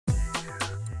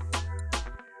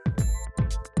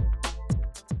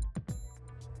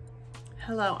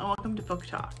Hello and welcome to Book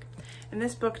Talk. In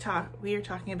this book talk, we are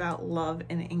talking about love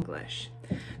in English.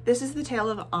 This is the tale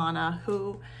of Anna,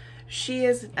 who she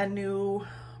is a new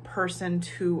person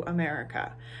to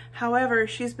America. However,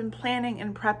 she's been planning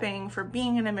and prepping for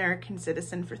being an American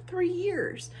citizen for 3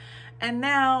 years. And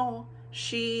now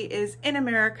she is in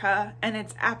America and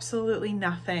it's absolutely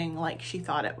nothing like she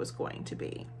thought it was going to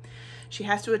be. She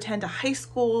has to attend a high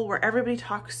school where everybody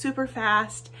talks super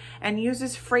fast and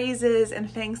uses phrases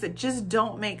and things that just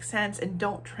don't make sense and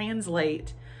don't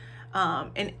translate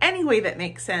in any way that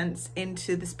makes sense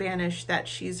into the Spanish that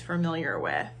she's familiar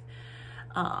with.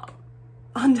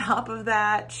 On top of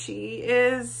that, she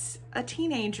is a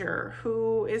teenager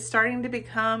who is starting to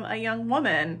become a young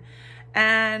woman.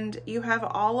 And you have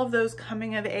all of those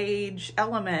coming of age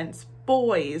elements,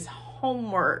 boys,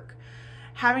 homework,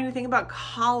 having to think about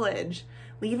college,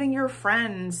 leaving your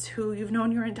friends who you've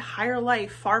known your entire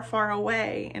life far, far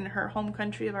away in her home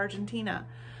country of Argentina.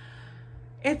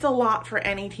 It's a lot for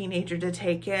any teenager to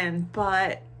take in,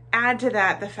 but add to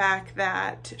that the fact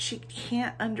that she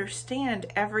can't understand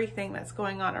everything that's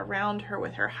going on around her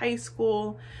with her high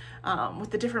school,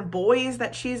 with the different boys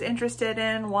that she's interested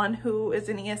in, one who is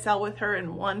an ESL with her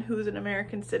and one who's an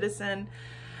American citizen.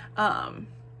 And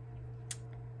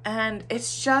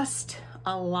it's just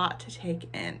a lot to take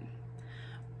in,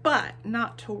 but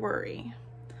not to worry.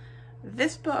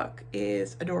 This book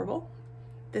is adorable.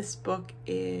 This book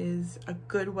is a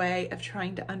good way of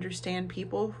trying to understand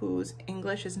people whose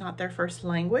English is not their first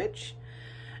language.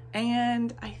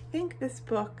 And I think this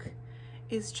book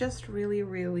is just really,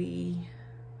 really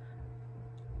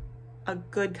a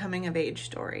good coming of age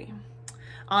story.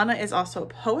 Anna is also a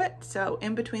poet, so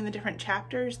in between the different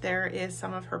chapters there is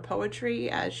some of her poetry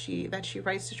that she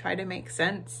writes to try to make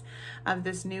sense of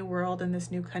this new world and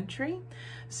this new country.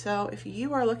 So if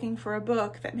you are looking for a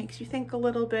book that makes you think a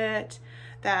little bit,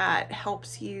 that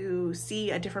helps you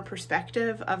see a different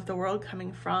perspective of the world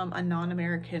coming from a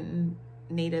non-American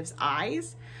native's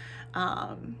eyes,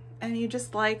 and you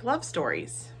just like love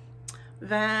stories,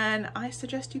 then I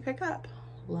suggest you pick up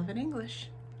Love in English.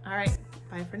 All right,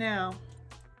 bye for now.